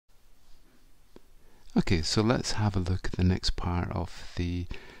Okay, so let's have a look at the next part of the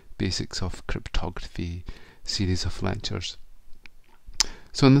Basics of Cryptography series of lectures.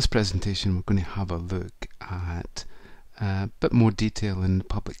 So in this presentation we're going to have a look at a bit more detail in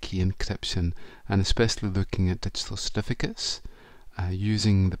public key encryption, and especially looking at digital certificates,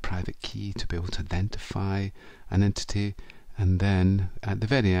 using the private key to be able to identify an entity, and then at the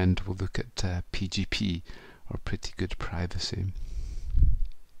very end we'll look at PGP, or pretty good privacy.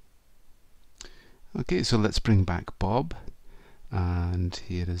 Okay, so let's bring back Bob, and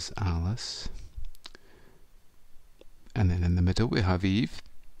here is Alice, and then in the middle we have Eve.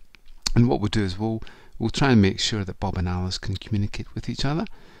 And what we'll do is we'll try and make sure that Bob and Alice can communicate with each other,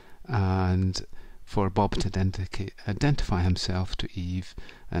 and for Bob to identify himself to Eve,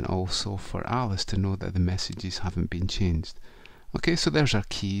 and also for Alice to know that the messages haven't been changed. Okay, so there's our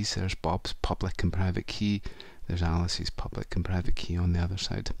keys. There's Bob's public and private key. There's Alice's public and private key on the other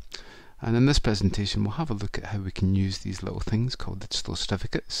side. And in this presentation we'll have a look at how we can use these little things called digital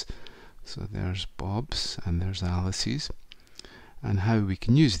certificates. So there's Bob's and there's Alice's, and how we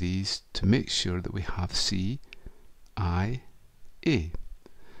can use these to make sure that we have CIA.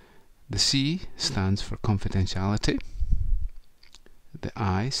 The C stands for confidentiality, the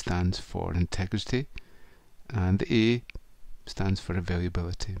I stands for integrity, and the A stands for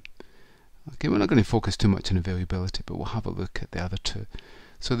availability. Okay, we're not going to focus too much on availability, but we'll have a look at the other two.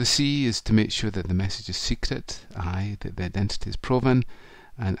 So the C is to make sure that the message is secret, I that the identity is proven,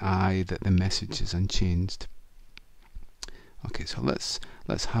 and I that the message is unchanged. Okay, so let's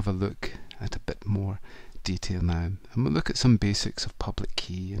have a look at a bit more detail now, and we'll look at some basics of public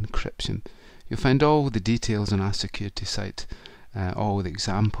key encryption. You'll find all the details on our security site, all the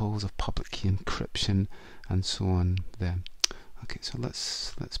examples of public key encryption and so on there. Okay, so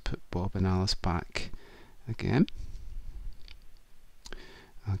let's put Bob and Alice back again.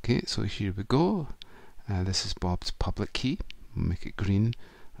 Okay, so here we go. This is Bob's public key. We'll make it green,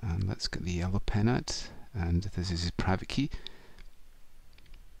 and let's get the yellow pen out, and this is his private key.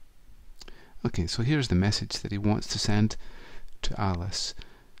 Okay, so here's the message that he wants to send to Alice.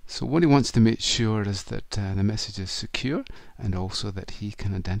 So what he wants to make sure is that the message is secure, and also that he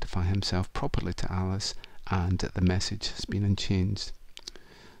can identify himself properly to Alice, and that the message has been unchanged.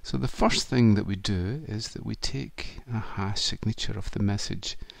 So the first thing that we do is that we take a hash signature of the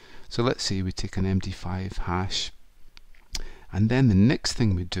message. So let's say we take an MD5 hash, and then the next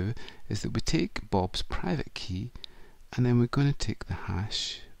thing we do is that we take Bob's private key, and then we're going to take the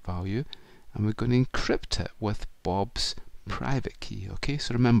hash value and we're going to encrypt it with Bob's private key. Okay,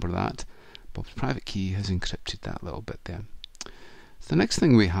 so remember that Bob's private key has encrypted that little bit there. So the next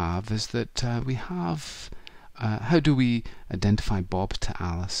thing we have is that we have how do we identify Bob to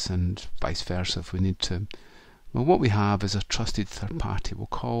Alice, and vice versa if we need to? Well, what we have is a trusted third party. We'll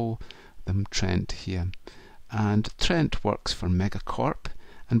call them Trent here, and Trent works for Megacorp,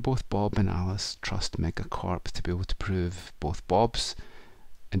 and both Bob and Alice trust Megacorp to be able to prove both Bob's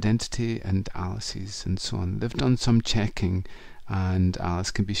identity and Alice's, and so on. They've done some checking, and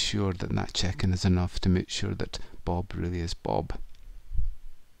Alice can be sure that that checking is enough to make sure that Bob really is Bob.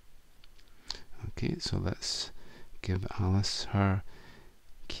 Okay, so let's give Alice her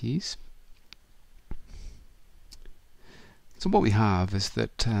keys. So what we have is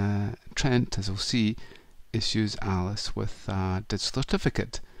that Trent, as we'll see, issues Alice with a digital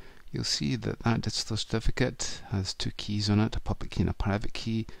certificate. You'll see that that digital certificate has two keys on it, a public key and a private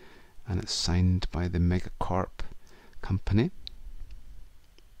key, and it's signed by the Megacorp company.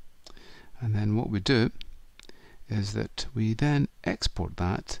 And then what we do is that we then export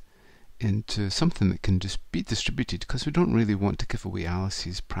that into something that can just be distributed, because we don't really want to give away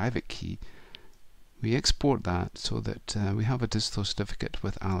Alice's private key. We export that so that we have a digital certificate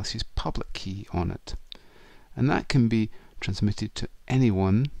with Alice's public key on it, and that can be transmitted to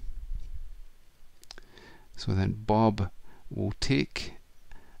anyone. So then Bob will take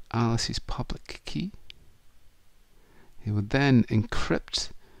Alice's public key. He will then encrypt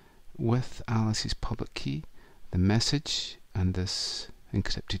with Alice's public key the message and this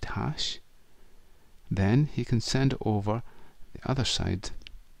encrypted hash. Then he can send it over the other side,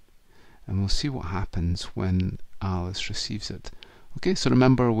 and we'll see what happens when Alice receives it. Okay, so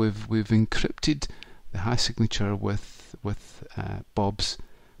remember we've encrypted the hash signature with Bob's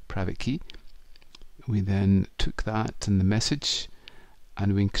private key. We then took that and the message,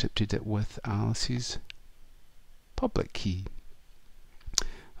 and we encrypted it with Alice's public key.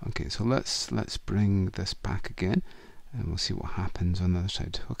 Okay, so let's bring this back again, and we'll see what happens on the other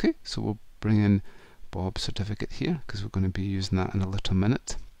side. Okay, so we'll bring in Bob's certificate here, because we're going to be using that in a little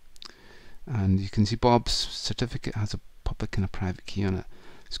minute. And you can see Bob's certificate has a public and a private key on it.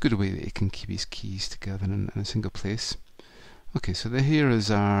 It's a good way that he can keep his keys together in a single place. Okay, so here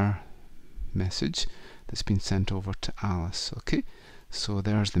is our message that's been sent over to Alice. Okay, so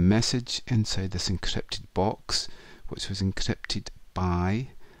there's the message inside this encrypted box, which was encrypted by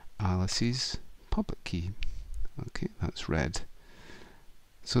Alice's public key. Okay, that's red.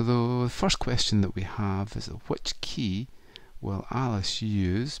 So the first question that we have is which key will Alice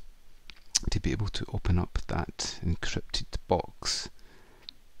use to be able to open up that encrypted box?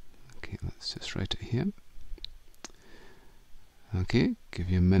 Okay, let's just write it here. Okay,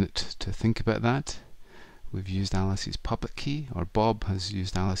 give you a minute to think about that. We've used Alice's public key, or Bob has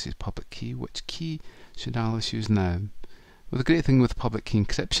used Alice's public key. Which key should Alice use now? Well, the great thing with public key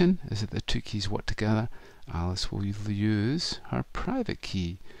encryption is that the two keys work together. Alice will use her private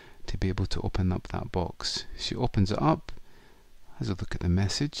key to be able to open up that box. She opens it up, has a look at the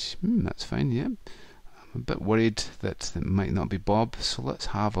message. That's fine, yeah. I'm a bit worried that it might not be Bob, so let's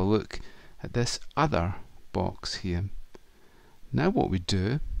have a look at this other box here. Now what we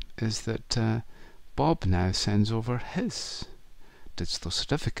do is that Bob now sends over his digital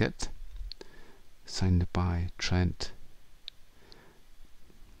certificate, signed by Trent.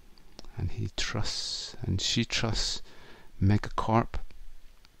 And he trusts, and she trusts Megacorp.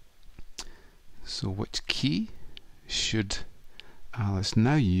 So which key should Alice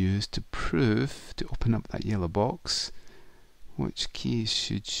now use to open up that yellow box? Which key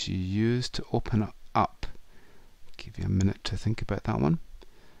should she use to open it up? Give you a minute to think about that one.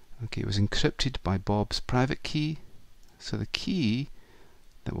 Okay, it was encrypted by Bob's private key, so the key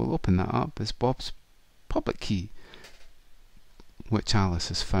that will open that up is Bob's public key, which Alice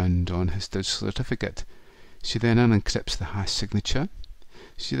has found on his digital certificate. She then unencrypts the hash signature.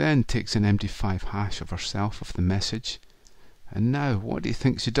 She then takes an MD5 hash of herself of the message, and now what do you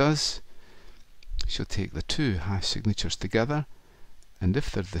think she does? She'll take the two hash signatures together, and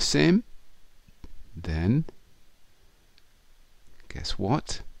if they're the same, then guess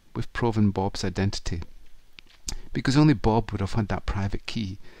what? We've proven Bob's identity, because only Bob would have had that private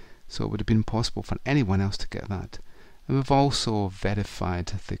key, so it would have been impossible for anyone else to get that. And we've also verified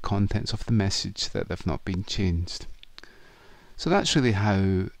the contents of the message, that they've not been changed. So that's really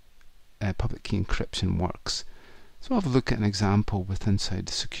how public key encryption works. So we'll have a look at an example with inside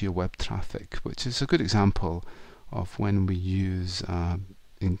secure web traffic, which is a good example of when we use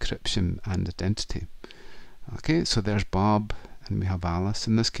encryption and identity. Okay, so there's Bob, and we have Alice.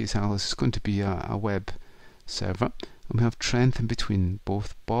 In this case, Alice is going to be a web server, and we have Trent in between.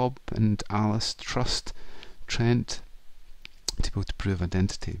 Both Bob and Alice trust Trent to be able to prove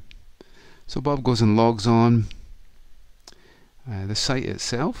identity. So Bob goes and logs on. The site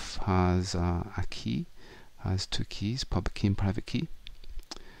itself has a key, has two keys, public key and private key.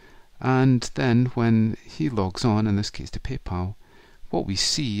 And then when he logs on, in this case to PayPal, what we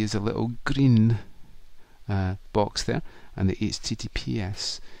see is a little green box there, and the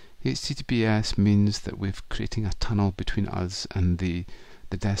HTTPS. The HTTPS means that we're creating a tunnel between us and the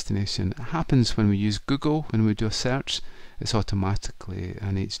destination. It happens when we use Google. When we do a search, it's automatically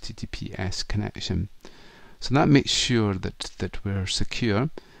an HTTPS connection. So that makes sure that we're secure.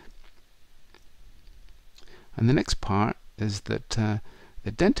 And the next part is that the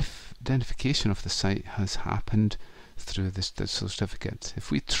identification of the site has happened through this digital certificate.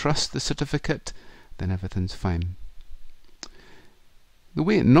 If we trust the certificate, then everything's fine. The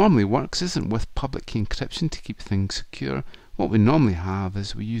way it normally works isn't with public key encryption to keep things secure. What we normally have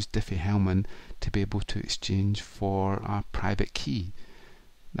is we use Diffie-Hellman to be able to exchange for our private key.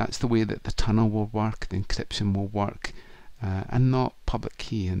 That's the way that the tunnel will work, the encryption will work, and not public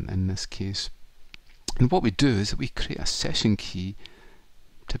key in this case. And what we do is that we create a session key,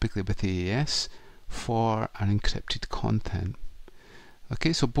 typically with AES, for our encrypted content.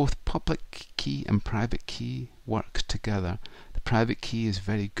 Okay, so both public key and private key work together. The private key is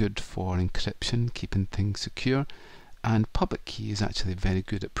very good for encryption, keeping things secure, and public key is actually very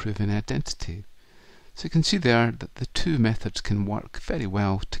good at proving identity. So you can see there that the two methods can work very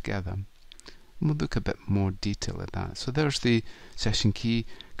well together. And we'll look a bit more detail at that. So there's the session key.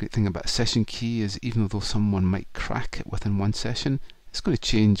 Great thing about a session key is even though someone might crack it within one session, it's going to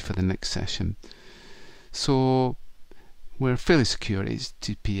change for the next session. So we're fairly secure.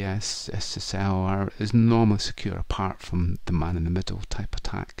 HTTPS, SSL is normally secure apart from the man-in-the-middle type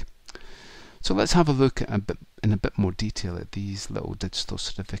attack. So let's have a look at in a bit more detail at these little digital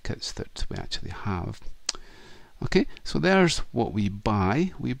certificates that we actually have. Okay, so there's what we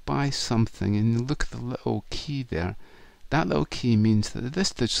buy. We buy something, and look at the little key there. That little key means that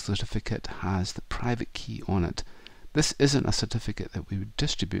this digital certificate has the private key on it. This isn't a certificate that we would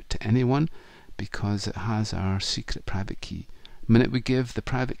distribute to anyone because it has our secret private key. The minute we give the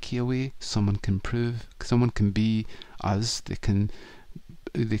private key away, someone can be us. They can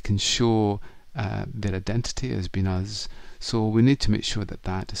show their identity as being us. So we need to make sure that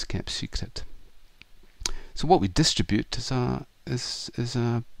that is kept secret. So what we distribute is a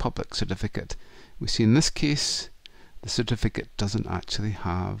public certificate. We see in this case the certificate doesn't actually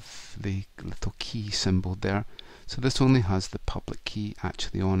have the little key symbol there, so this only has the public key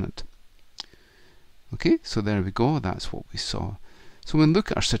actually on it. Okay, so there we go, that's what we saw. So when we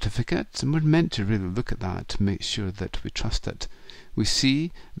look at our certificate, and we're meant to really look at that to make sure that we trust it. We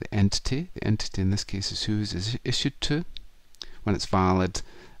see the entity in this case is who it is issued to, when it's valid,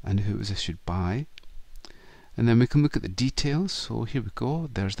 and who it was issued by. And then we can look at the details. So here we go,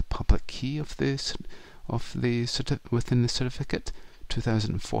 there's the public key of within the certificate,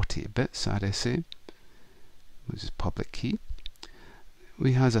 2048 bits RSA, which is public key.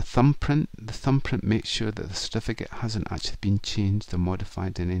 We have a thumbprint. The thumbprint makes sure that the certificate hasn't actually been changed or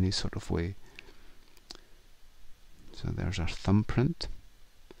modified in any sort of way. So there's our thumbprint.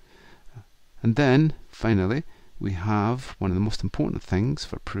 And then finally we have one of the most important things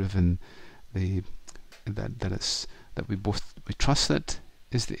for proving that we trust it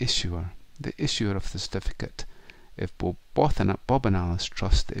is the issuer of the certificate. If both Bob and Alice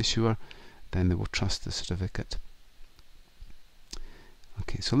trust the issuer, then they will trust the certificate.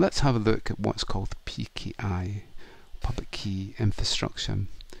 Okay, so let's have a look at what's called PKI, public key infrastructure.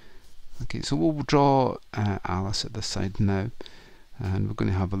 Okay, so we'll draw Alice at this side now, and we're going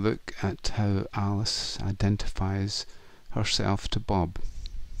to have a look at how Alice identifies herself to Bob.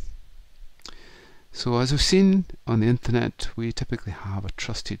 So as we've seen on the internet, we typically have a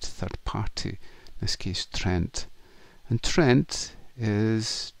trusted third party, in this case Trent. And Trent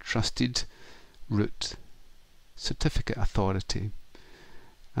is trusted root certificate authority.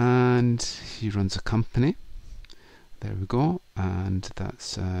 And he runs a company. There we go, and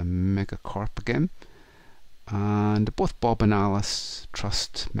that's Megacorp again. And both Bob and Alice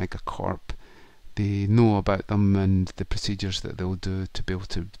trust Megacorp. They know about them and the procedures that they'll do to be able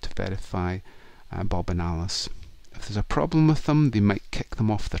to verify Bob and Alice. If there's a problem with them, they might kick them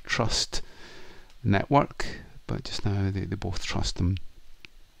off the trust network, but just now they both trust them.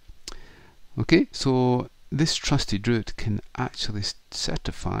 Okay, so this trusted root can actually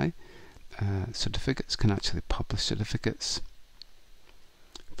certify certificates, can actually publish certificates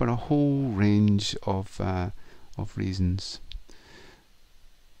for a whole range of reasons.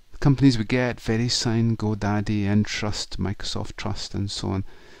 The companies we get, VeriSign, GoDaddy, Entrust, Microsoft Trust, and so on.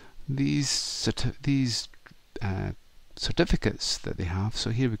 These certificates that they have.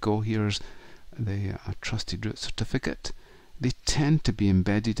 So here we go. Here's the trusted root certificate. They tend to be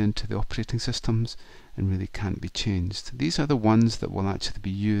embedded into the operating systems and really can't be changed. These are the ones that will actually be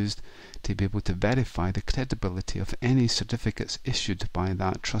used to be able to verify the credibility of any certificates issued by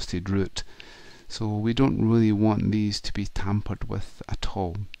that trusted root. So we don't really want these to be tampered with at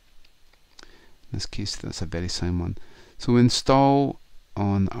all. In this case, that's a VeriSign one. So we install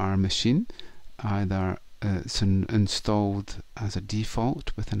on our machine, either it's installed as a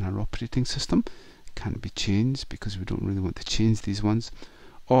default within our operating system, can't be changed because we don't really want to change these ones,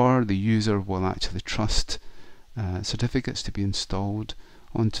 or the user will actually trust certificates to be installed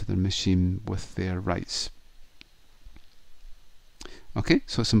onto their machine with their rights. Okay,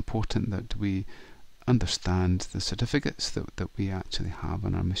 so it's important that we understand the certificates that we actually have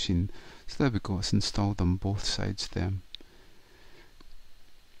on our machine. So there we go, it's installed on both sides there.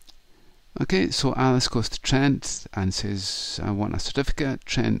 Okay, so Alice goes to Trent and says, I want a certificate.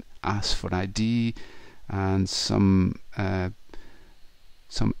 Trent asks for ID and some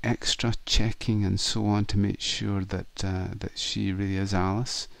extra checking and so on to make sure that she really is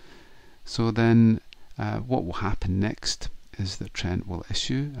Alice. So then what will happen next is that Trent will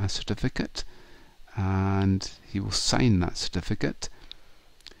issue a certificate and he will sign that certificate.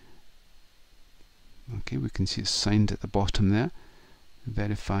 Okay, we can see it's signed at the bottom there,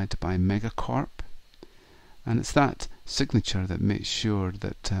 verified by Megacorp, and it's that signature that makes sure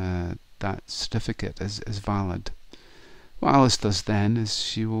that that certificate is valid. What Alice does then is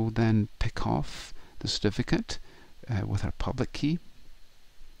she will then pick off the certificate with her public key.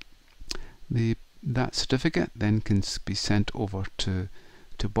 That certificate then can be sent over to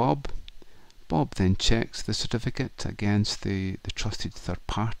Bob. Bob then checks the certificate against the trusted third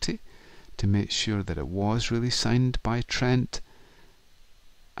party to make sure that it was really signed by Trent,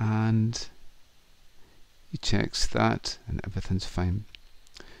 and he checks that and everything's fine.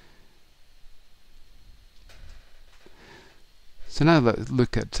 So now let's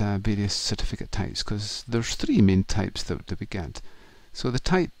look at various certificate types, because there's three main types that we get. So the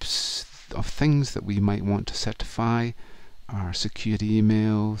types of things that we might want to certify are secure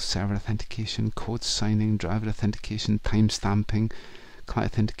email, server authentication, code signing, driver authentication, timestamping,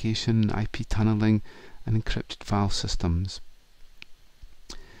 client authentication, IP tunneling, and encrypted file systems.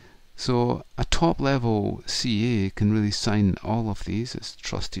 So a top level CA can really sign all of these. It's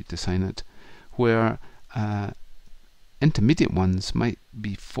trusted to sign it, where intermediate ones might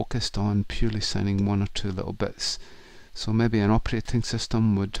be focused on purely signing one or two little bits. So maybe an operating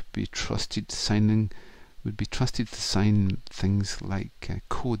system would be trusted to sign things like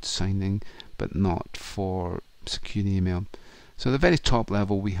code signing, but not for secure email. So at the very top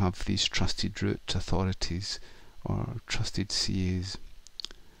level we have these trusted root authorities or trusted CAs.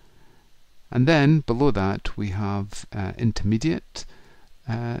 And then below that we have intermediate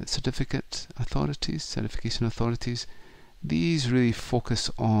certification authorities. These really focus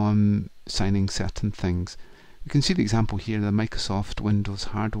on signing certain things. You can see the example here. The Microsoft Windows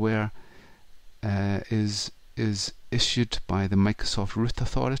hardware is issued by the Microsoft Root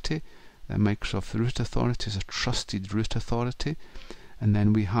Authority. The Microsoft Root Authority is a trusted root authority. And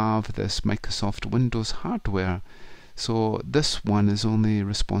then we have this Microsoft Windows hardware. So this one is only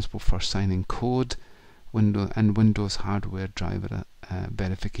responsible for signing code, Windows hardware driver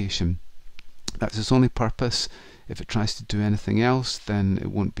verification. That's its only purpose. If it tries to do anything else, then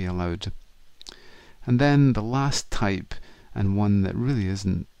it won't be allowed. And then the last type, and one that really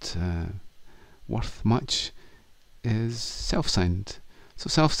isn't worth much, is self-signed. So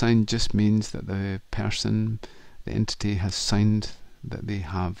self-signed just means that the person, the entity, has signed that they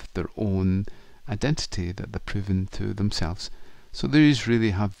have their own identity that they're proven to themselves. So these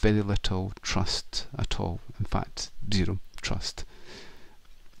really have very little trust at all. In fact, zero trust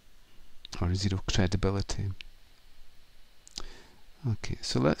or zero credibility. Okay,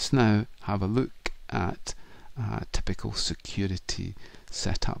 so let's now have a look at a typical security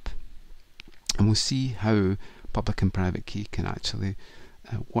setup, and we'll see how public and private key can actually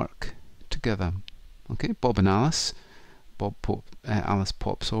work together. Okay, Bob and Alice. Alice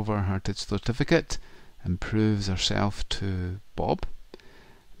pops over her digital certificate and proves herself to Bob.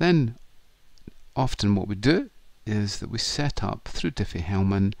 Then often what we do is that we set up through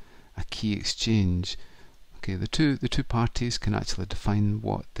Diffie-Hellman a key exchange. Okay, the two parties can actually define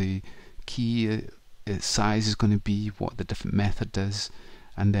what the key size is going to be, what the different method is,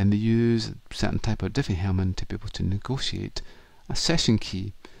 and then they use a certain type of Diffie-Hellman to be able to negotiate a session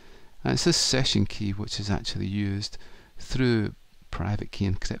key. And it's this session key which is actually used through private key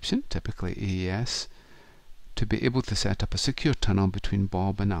encryption, typically AES, to be able to set up a secure tunnel between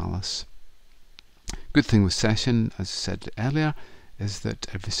Bob and Alice. Good thing with session, as I said earlier, is that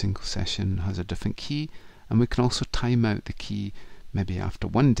every single session has a different key, and we can also time out the key. Maybe after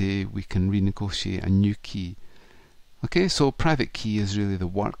one day we can renegotiate a new key. Okay, so private key is really the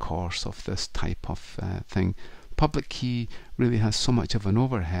workhorse of this type of thing. Public key really has so much of an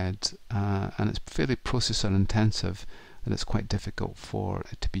overhead and it's fairly processor intensive that it's quite difficult for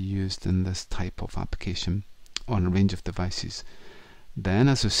it to be used in this type of application on a range of devices. Then,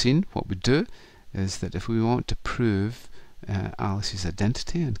 as we've seen, what we do is that if we want to prove Alice's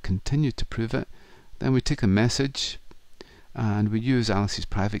identity and continue to prove it, then we take a message and we use Alice's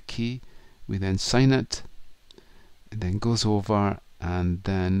private key. We then sign it. It then goes over, and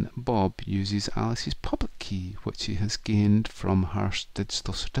then Bob uses Alice's public key, which he has gained from her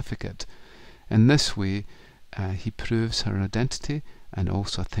digital certificate. In this way, he proves her identity and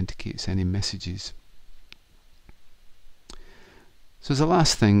also authenticates any messages. So as a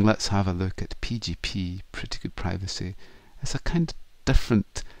last thing, let's have a look at PGP, Pretty Good Privacy. It's a kind of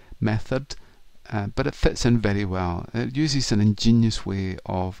different method, but it fits in very well. It uses an ingenious way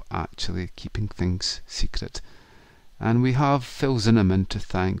of actually keeping things secret. And we have Phil Zinnerman to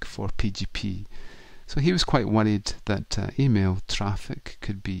thank for PGP. So he was quite worried that email traffic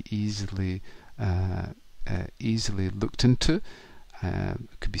could be easily looked into,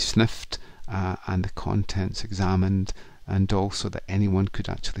 could be sniffed, and the contents examined, and also that anyone could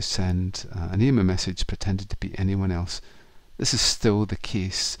actually send an email message pretending to be anyone else. This is still the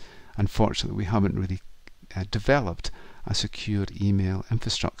case. Unfortunately, we haven't really developed a secure email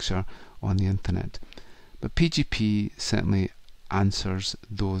infrastructure on the internet. But PGP certainly answers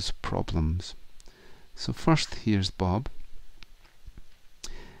those problems. So first, here's Bob.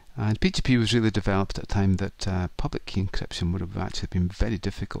 And PGP was really developed at a time that public key encryption would have actually been very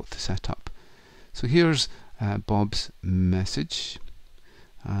difficult to set up. So here's Bob's message.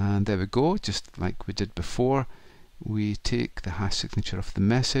 And there we go, just like we did before. We take the hash signature of the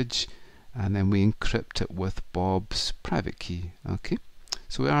message and then we encrypt it with Bob's private key. Okay,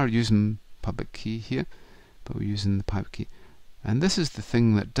 so we are using public key here, but we're using the private key. And this is the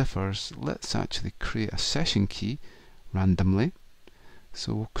thing that differs. Let's actually create a session key randomly.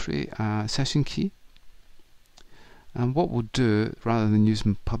 So we'll create a session key, and what we'll do, rather than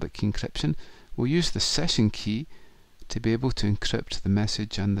using public key encryption, we'll use the session key to be able to encrypt the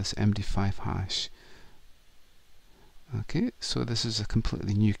message on this MD5 hash. Okay, so this is a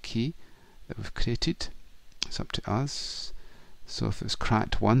completely new key that we've created. It's up to us. So if it's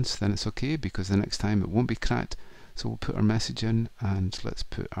cracked once, then it's okay, because the next time it won't be cracked. So we'll put our message in, and let's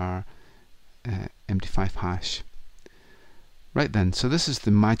put our MD5 hash. Right then, so this is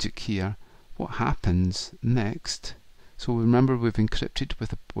the magic here. What happens next? So remember, we've encrypted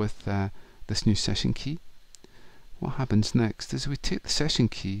with this new session key. What happens next is we take the session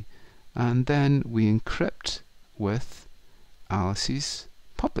key and then we encrypt with Alice's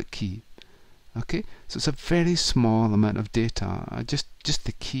public key. Okay, so it's a very small amount of data, just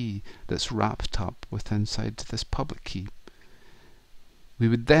the key that's wrapped up with inside this public key. We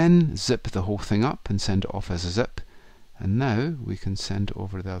would then zip the whole thing up and send it off as a zip, and now we can send it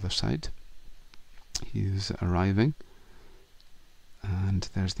over the other side. He's arriving, and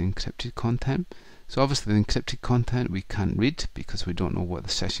there's the encrypted content. So obviously the encrypted content we can't read because we don't know what the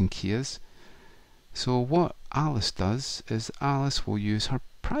session key is. So what Alice does is Alice will use her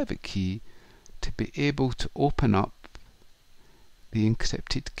private key to be able to open up the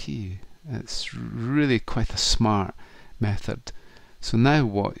encrypted key. It's really quite a smart method. So now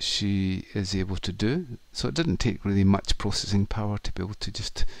what she is able to do, so it didn't take really much processing power to be able to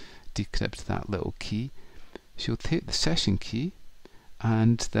just decrypt that little key. She'll take the session key,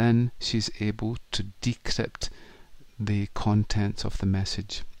 and then she's able to decrypt the contents of the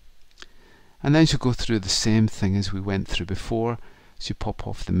message. And then she'll go through the same thing as we went through before. She'll pop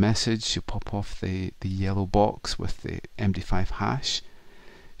off the message, she'll pop off the yellow box with the MD5 hash.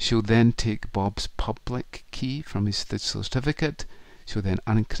 She'll then take Bob's public key from his digital certificate. She'll then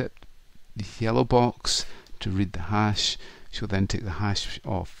unencrypt the yellow box to read the hash. She'll then take the hash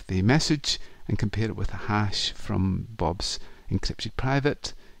of the message and compare it with a hash from Bob's encrypted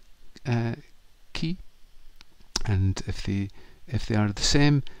private key. And if they are the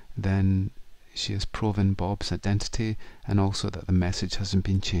same, then she has proven Bob's identity and also that the message hasn't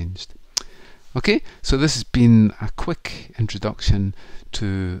been changed. Okay, so this has been a quick introduction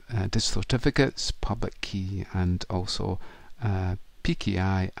to digital certificates, public key, and also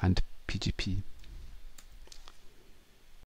PKI and PGP.